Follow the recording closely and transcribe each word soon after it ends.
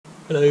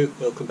Hello,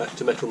 welcome back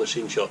to Metal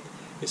Machine Shop.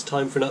 It's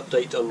time for an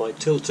update on my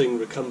tilting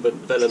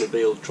recumbent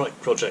velomobile trike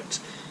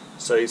project.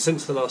 So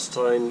since the last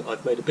time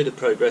I've made a bit of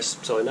progress,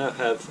 so I now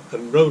have a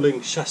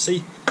rolling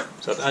chassis,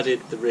 so I've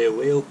added the rear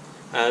wheel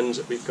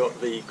and we've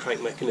got the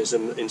crank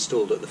mechanism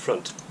installed at the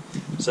front.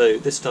 So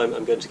this time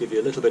I'm going to give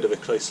you a little bit of a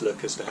closer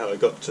look as to how I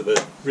got to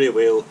the rear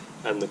wheel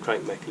and the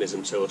crank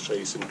mechanism, so I'll show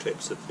you some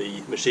clips of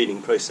the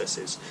machining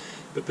processes.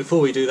 But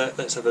before we do that,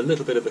 let's have a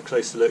little bit of a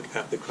closer look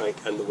at the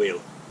crank and the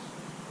wheel.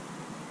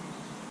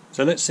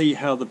 So let's see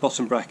how the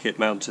bottom bracket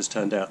mount has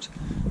turned out.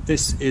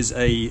 This is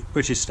a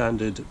British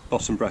standard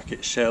bottom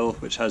bracket shell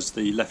which has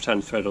the left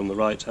hand thread on the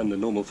right and the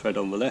normal thread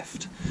on the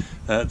left.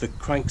 The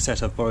crank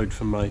set I've borrowed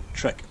from my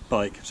Trek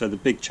bike, so the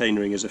big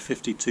chainring is a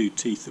 52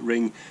 teeth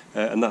ring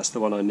and that's the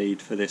one I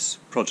need for this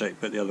project,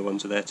 but the other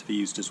ones are there to be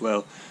used as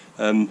well.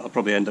 I'll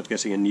probably end up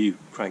getting a new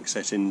crank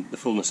set in the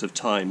fullness of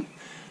time.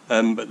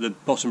 But the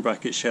bottom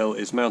bracket shell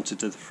is mounted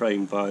to the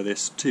frame via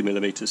this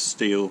 2mm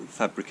steel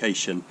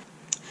fabrication.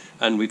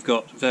 And we've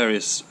got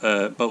various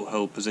bolt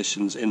hole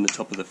positions in the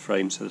top of the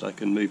frame so that I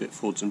can move it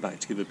forwards and back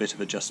to give a bit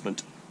of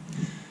adjustment.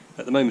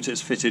 At the moment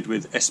it's fitted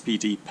with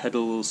SPD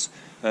pedals.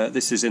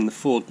 This is in the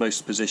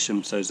forwardmost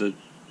position, so there's a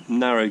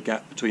narrow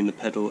gap between the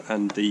pedal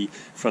and the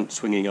front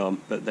swinging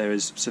arm, but there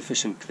is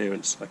sufficient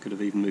clearance. I could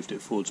have even moved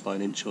it forwards by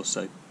an inch or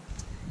so.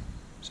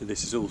 So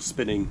this is all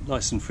spinning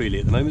nice and freely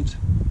at the moment.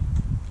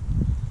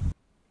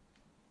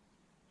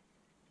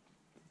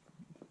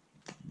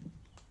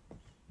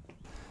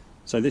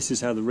 So this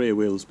is how the rear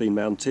wheel's been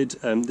mounted.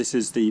 This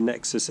is the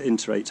Nexus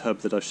Inter8 hub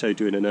that I showed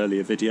you in an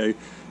earlier video.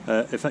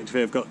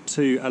 Effectively I've got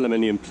two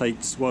aluminium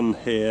plates, one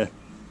here,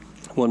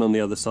 one on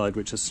the other side,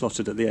 which are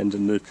slotted at the end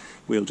and the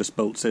wheel just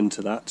bolts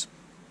into that.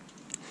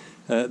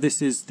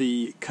 This is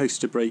the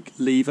coaster brake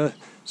lever.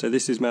 So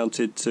this is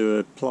mounted to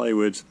a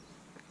plywood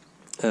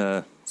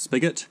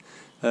spigot.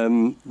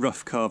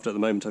 Rough carved at the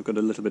moment. I've got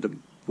a little bit of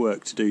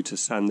work to do to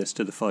sand this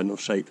to the final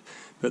shape,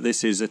 but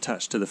this is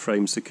attached to the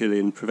frame securely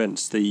and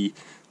prevents the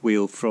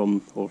wheel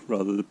from, or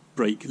rather the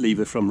brake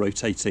lever from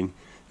rotating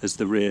as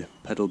the rear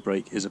pedal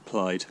brake is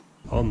applied.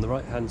 On the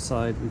right hand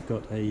side we've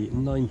got a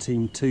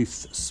 19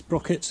 tooth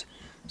sprocket,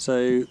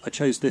 so I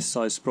chose this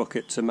size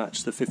sprocket to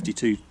match the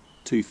 52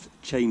 tooth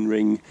chain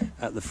ring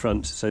at the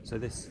front, so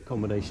this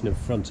combination of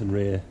front and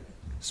rear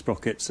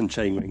sprockets and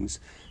chain rings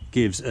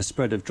gives a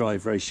spread of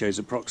drive ratios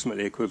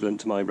approximately equivalent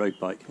to my road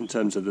bike in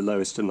terms of the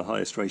lowest and the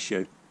highest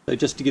ratio. So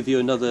just to give you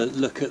another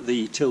look at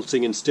the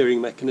tilting and steering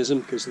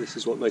mechanism, because this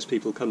is what most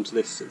people come to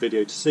this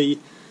video to see.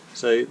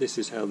 So this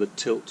is how the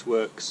tilt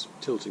works: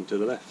 tilting to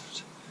the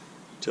left,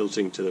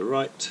 tilting to the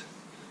right,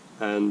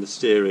 and the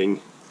steering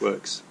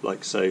works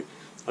like so.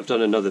 I've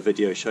done another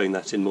video showing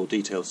that in more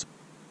detail.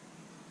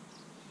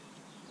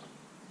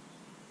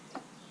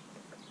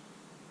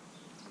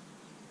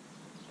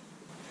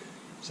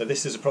 So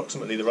this is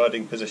approximately the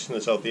riding position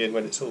that I'll be in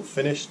when it's all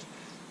finished.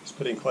 It's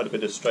putting quite a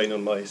bit of strain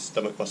on my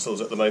stomach muscles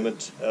at the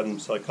moment,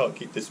 so I can't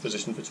keep this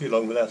position for too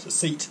long without a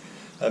seat.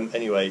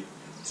 Anyway,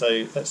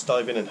 so let's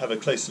dive in and have a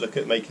closer look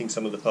at making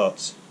some of the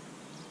parts.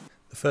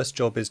 The first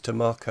job is to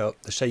mark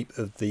out the shape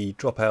of the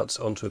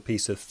dropouts onto a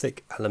piece of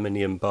thick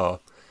aluminium bar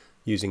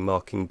using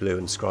marking blue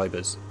and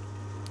scribers.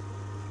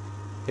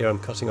 Here I'm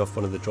cutting off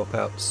one of the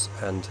dropouts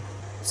and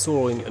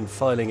sawing and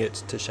filing it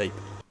to shape.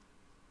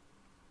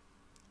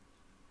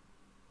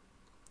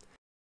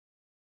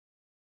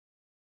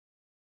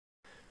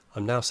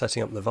 I'm now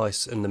setting up the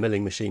vise and the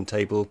milling machine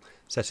table,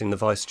 setting the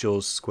vise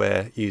jaws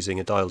square using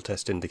a dial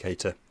test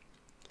indicator,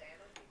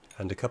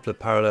 and a couple of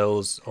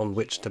parallels on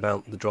which to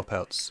mount the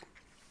dropouts.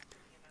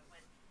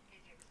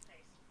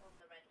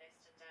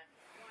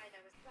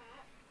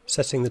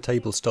 Setting the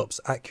table stops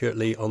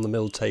accurately on the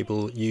mill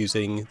table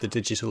using the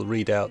digital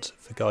readout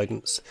for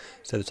guidance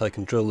so that I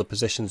can drill the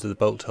positions of the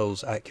bolt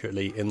holes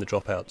accurately in the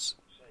dropouts.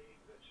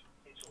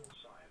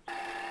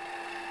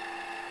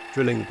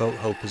 Drilling the bolt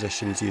hole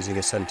positions using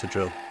a centre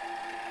drill.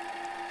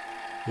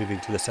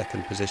 Moving to the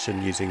second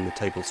position using the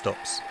table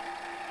stops.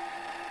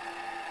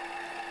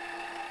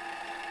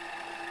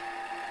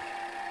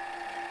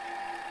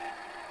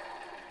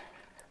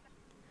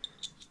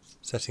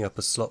 Setting up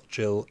a slot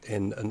drill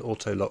in an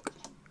auto-lock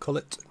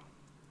collet.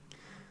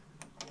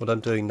 What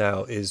I'm doing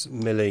now is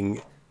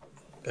milling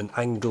an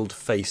angled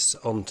face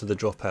onto the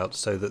dropout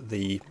so that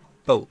the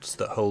bolts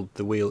that hold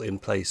the wheel in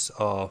place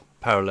are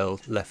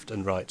parallel left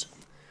and right.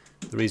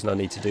 The reason I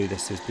need to do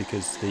this is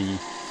because the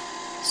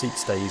seat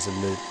stays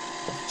and the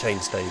chain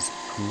stays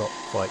are not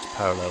quite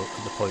parallel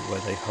at the point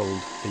where they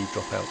hold the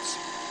dropouts.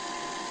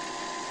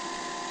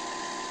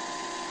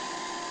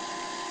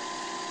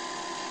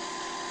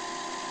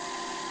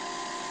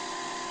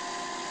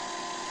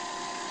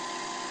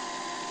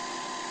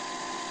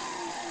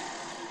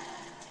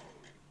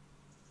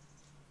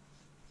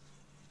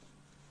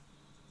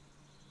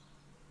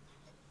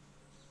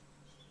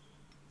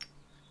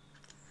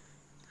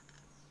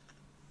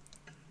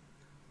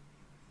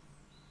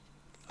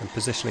 I'm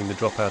positioning the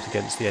dropout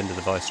against the end of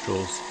the vice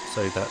straws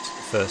so that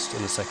the first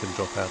and the second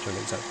dropout are in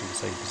exactly the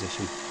same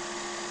position.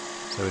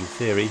 So in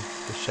theory,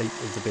 the shape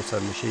of the bit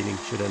I'm machining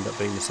should end up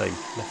being the same,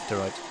 left to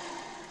right.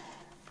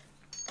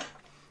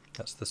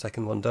 That's the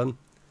second one done.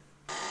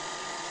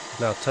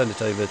 Now turn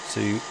it over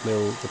to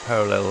mill the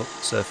parallel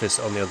surface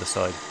on the other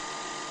side.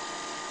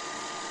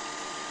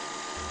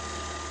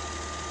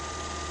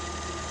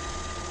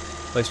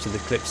 Most of the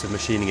clips of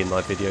machining in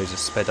my videos are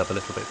sped up a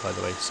little bit, by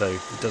the way, so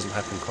it doesn't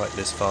happen quite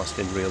this fast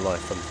in real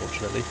life,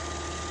 unfortunately.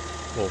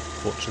 Or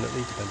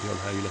fortunately, depending on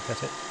how you look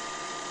at it.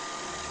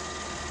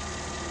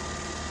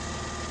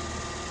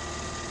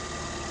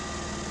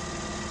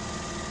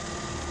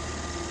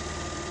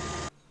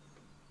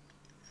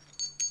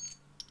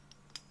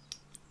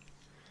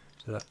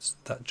 So that's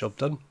that job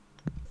done.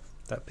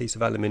 That piece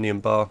of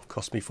aluminium bar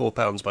cost me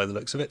 £4 by the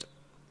looks of it.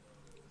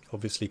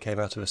 Obviously came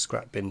out of a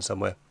scrap bin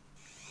somewhere.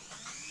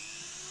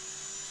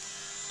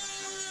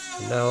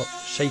 And now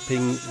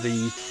shaping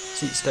the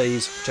seat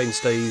stays, chain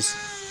stays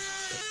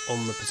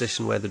on the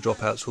position where the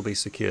dropouts will be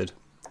secured.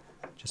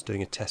 Just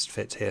doing a test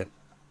fit here.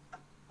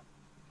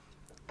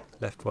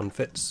 Left one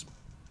fits,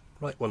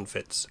 right one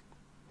fits.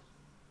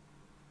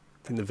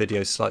 I think the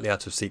video is slightly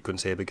out of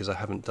sequence here because I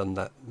haven't done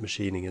that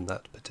machining in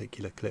that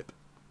particular clip.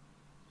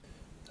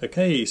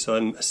 Okay, so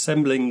I'm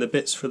assembling the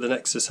bits for the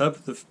Nexus hub.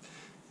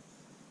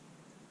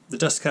 The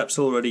dust cap's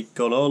already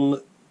gone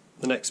on.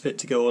 The next bit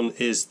to go on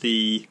is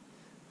the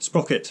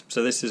sprocket.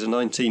 So this is a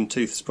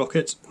 19-tooth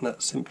sprocket, and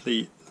that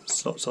simply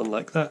slots on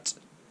like that.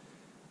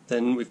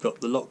 Then we've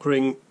got the lock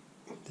ring.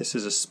 This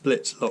is a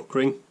split lock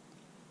ring.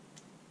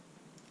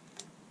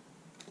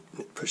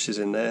 It pushes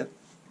in there.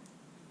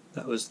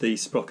 That was the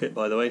sprocket,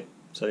 by the way,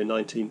 so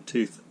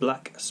 19-tooth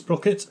black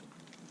sprocket.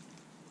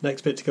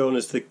 Next bit to go on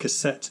is the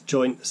cassette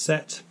joint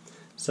set.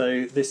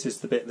 So this is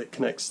the bit that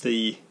connects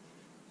the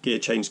gear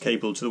change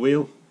cable to the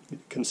wheel. It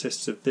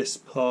consists of this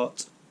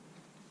part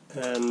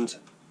and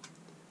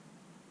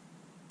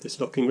this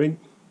locking ring.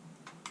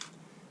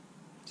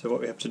 So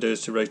what we have to do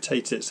is to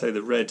rotate it so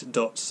the red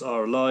dots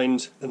are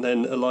aligned, and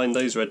then align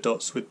those red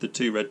dots with the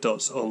two red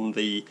dots on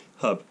the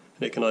hub.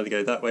 And it can either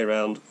go that way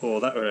round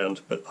or that way round,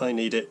 but I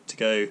need it to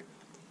go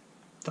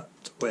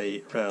that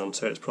way round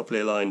so it's properly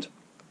aligned.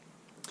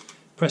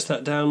 Press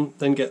that down,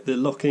 then get the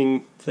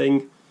locking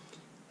thing,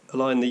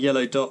 align the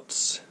yellow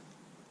dots,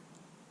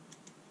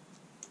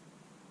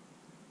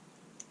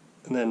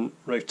 and then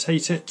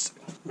rotate it.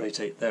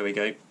 Rotate, there we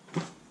go.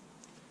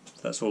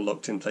 So that's all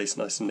locked in place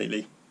nice and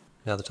neatly.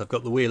 Now that I've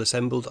got the wheel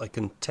assembled, I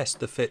can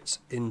test the fit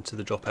into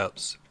the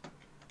dropouts,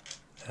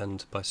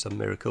 and by some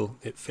miracle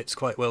it fits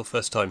quite well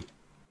first time.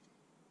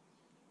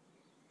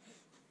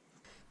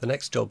 The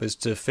next job is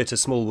to fit a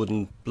small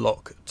wooden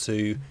block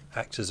to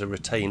act as a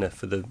retainer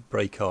for the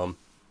brake arm.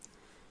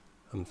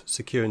 I'm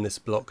securing this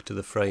block to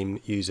the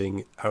frame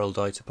using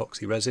araldite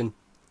epoxy resin,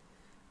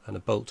 and a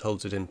bolt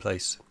holds it in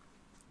place.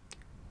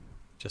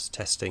 Just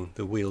testing,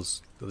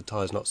 the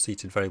tyre's not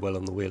seated very well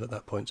on the wheel at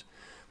that point.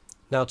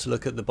 Now to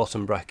look at the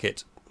bottom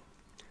bracket.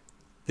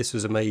 This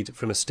was made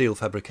from a steel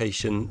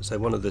fabrication, so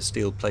one of the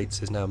steel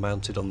plates is now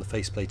mounted on the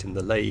faceplate in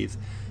the lathe,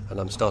 and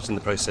I'm starting the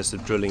process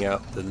of drilling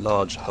out the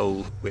large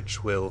hole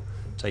which will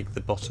take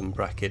the bottom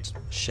bracket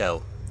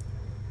shell.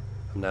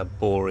 I'm now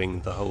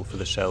boring the hole for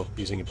the shell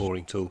using a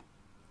boring tool.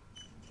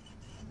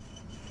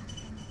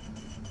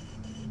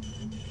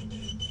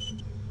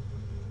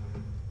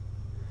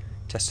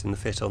 Testing the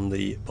fit on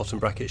the bottom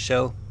bracket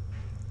shell,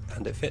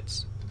 and it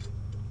fits.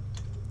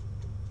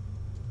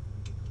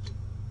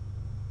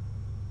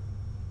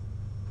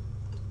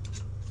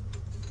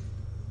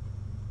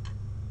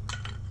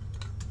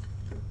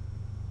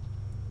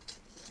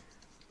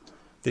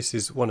 This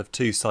is one of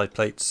two side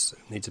plates.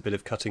 It needs a bit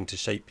of cutting to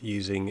shape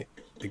using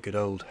a good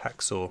old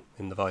hacksaw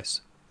in the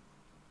vise.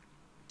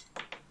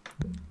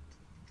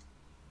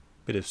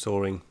 Bit of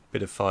sawing,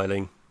 bit of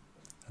filing,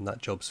 and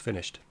that job's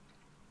finished.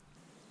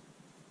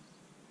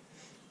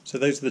 So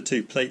those are the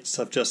two plates.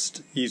 I've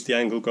just used the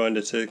angle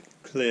grinder to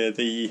clear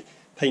the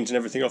paint and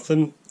everything off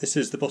them. This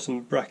is the bottom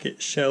bracket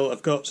shell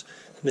I've got,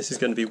 and this is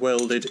going to be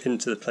welded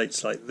into the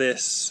plates like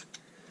this.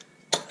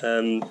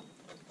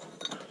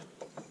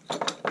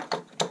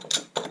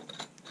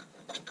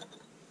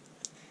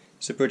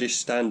 It's a British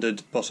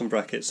standard bottom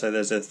bracket, so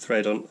there's a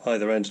thread on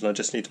either end, and I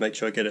just need to make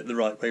sure I get it the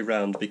right way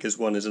round because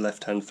one is a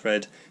left-hand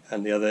thread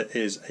and the other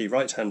is a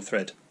right-hand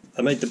thread.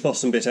 I made the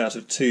bottom bit out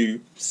of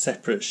two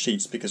separate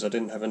sheets because I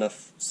didn't have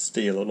enough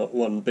steel, or not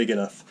one big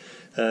enough.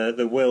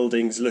 The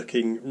welding's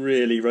looking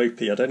really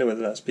ropey. I don't know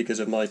whether that's because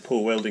of my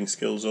poor welding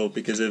skills or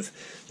because of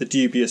the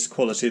dubious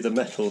quality of the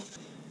metal.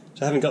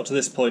 So having got to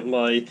this point,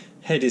 my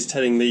head is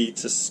telling me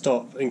to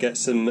stop and get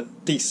some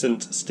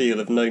decent steel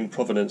of known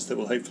provenance that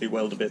will hopefully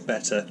weld a bit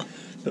better,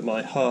 but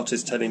my heart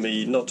is telling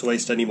me not to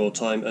waste any more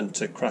time and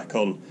to crack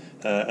on,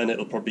 and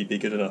it'll probably be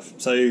good enough.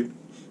 So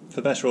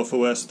for better or for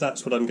worse,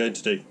 that's what I'm going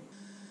to do.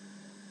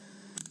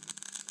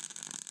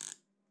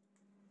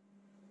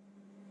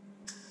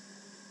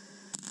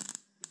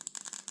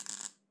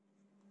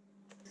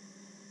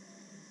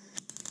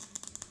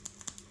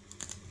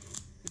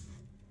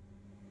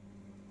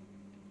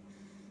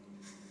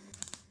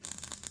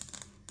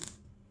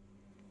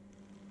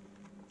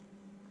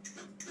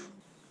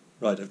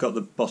 Right, I've got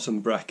the bottom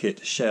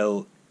bracket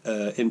shell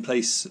in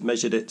place,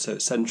 measured it so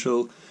it's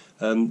central.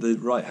 The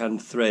right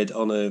hand thread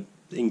on a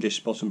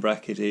English bottom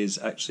bracket is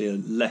actually a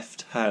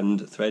left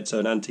hand thread, so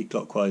an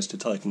anti-clockwise to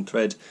tighten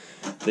thread.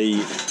 The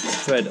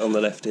thread on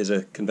the left is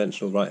a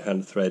conventional right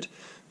hand thread,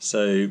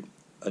 so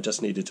I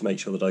just needed to make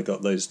sure that I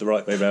got those the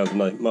right way round,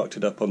 and I marked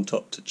it up on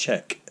top to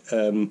check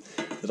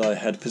that I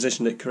had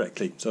positioned it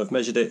correctly. So I've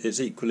measured it,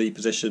 it's equally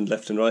positioned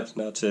left and right.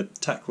 Now to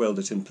tack weld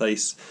it in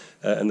place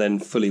and then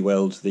fully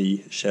weld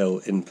the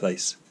shell in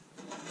place.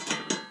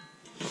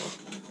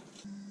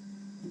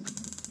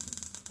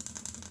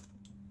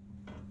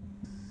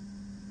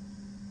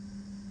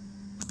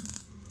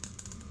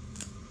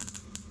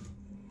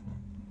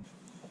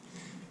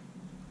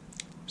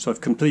 So I've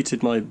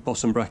completed my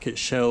bottom bracket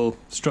shell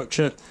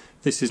structure.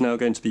 This is now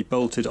going to be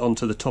bolted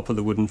onto the top of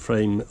the wooden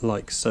frame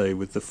like so,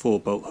 with the 4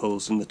 bolt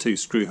holes and the 2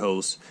 screw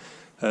holes.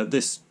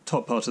 This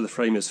top part of the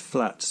frame is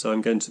flat, so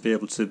I'm going to be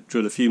able to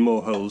drill a few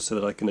more holes so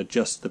that I can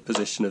adjust the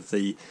position of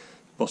the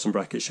bottom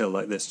bracket shell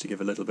like this to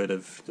give a little bit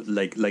of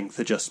leg length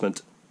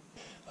adjustment.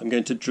 I'm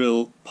going to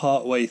drill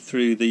part way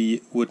through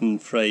the wooden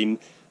frame,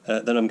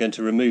 then I'm going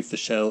to remove the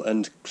shell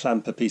and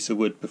clamp a piece of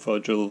wood before I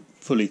drill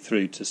fully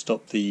through to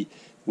stop the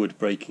wood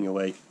breaking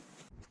away.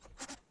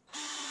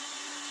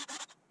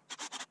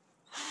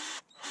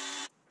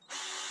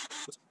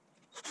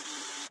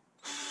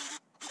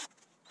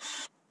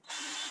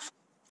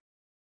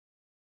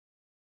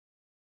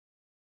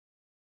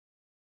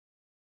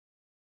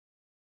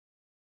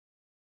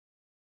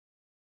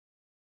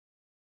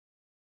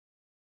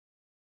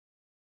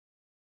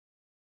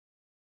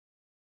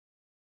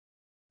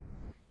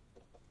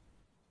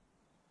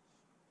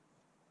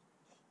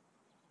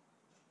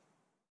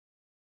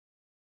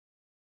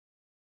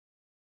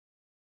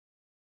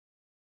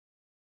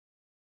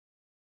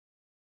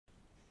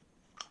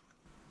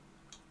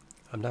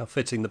 I'm now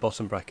fitting the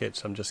bottom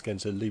brackets. I'm just going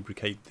to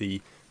lubricate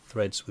the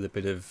threads with a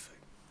bit of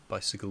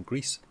bicycle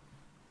grease.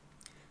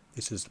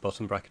 This is the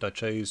bottom bracket I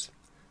chose,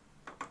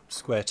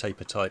 square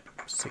taper type,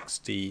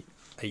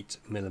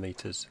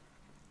 68mm.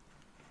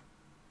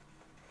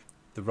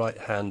 The right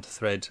hand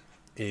thread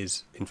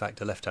is in fact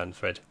a left hand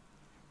thread,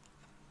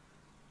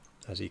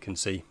 as you can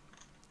see,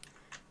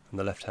 and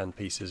the left hand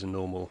piece is a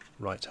normal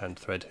right hand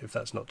thread, if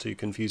that's not too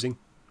confusing.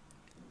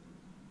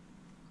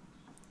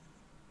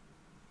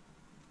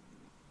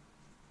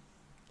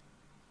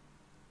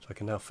 So I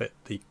can now fit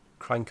the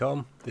crank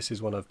arm. This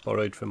is one I've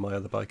borrowed from my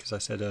other bike, as I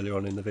said earlier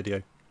on in the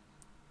video.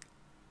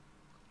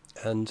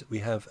 And we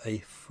have a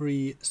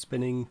free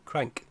spinning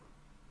crank.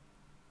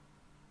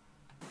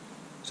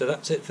 So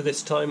that's it for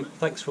this time.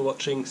 Thanks for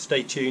watching,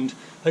 stay tuned.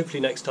 Hopefully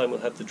next time we'll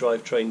have the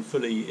drivetrain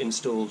fully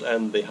installed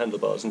and the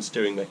handlebars and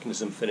steering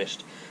mechanism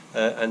finished,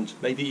 and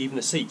maybe even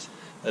a seat,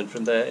 and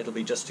from there it'll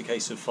be just a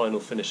case of final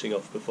finishing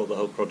off before the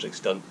whole project's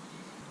done.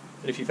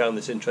 And if you found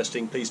this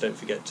interesting, please don't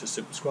forget to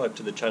subscribe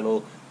to the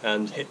channel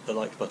and hit the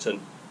like button.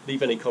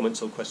 Leave any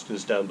comments or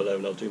questions down below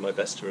and I'll do my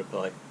best to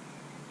reply.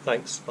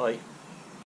 Thanks, bye.